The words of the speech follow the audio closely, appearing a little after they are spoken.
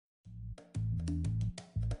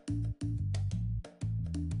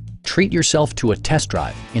Treat yourself to a test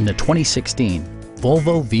drive in the 2016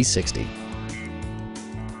 Volvo V60.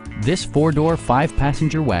 This four-door,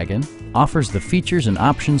 five-passenger wagon offers the features and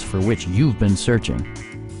options for which you've been searching.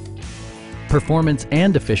 Performance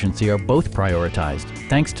and efficiency are both prioritized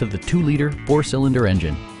thanks to the 2-liter four-cylinder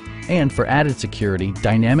engine. And for added security,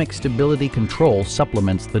 dynamic stability control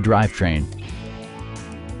supplements the drivetrain.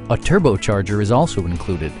 A turbocharger is also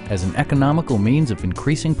included as an economical means of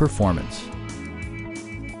increasing performance.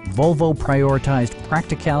 Volvo prioritized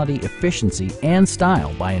practicality, efficiency, and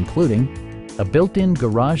style by including a built-in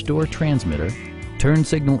garage door transmitter, turn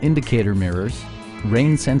signal indicator mirrors,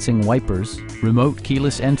 rain-sensing wipers, remote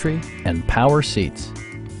keyless entry, and power seats.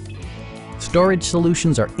 Storage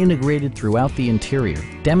solutions are integrated throughout the interior,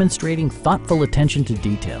 demonstrating thoughtful attention to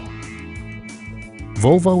detail.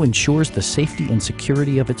 Volvo ensures the safety and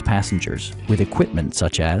security of its passengers with equipment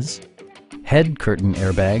such as head curtain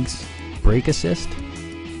airbags, brake assist,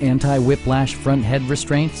 anti-whiplash front head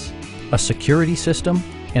restraints, a security system,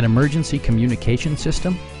 an emergency communication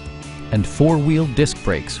system, and four-wheel disc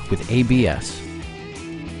brakes with ABS.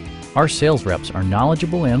 Our sales reps are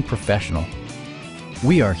knowledgeable and professional.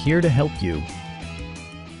 We are here to help you.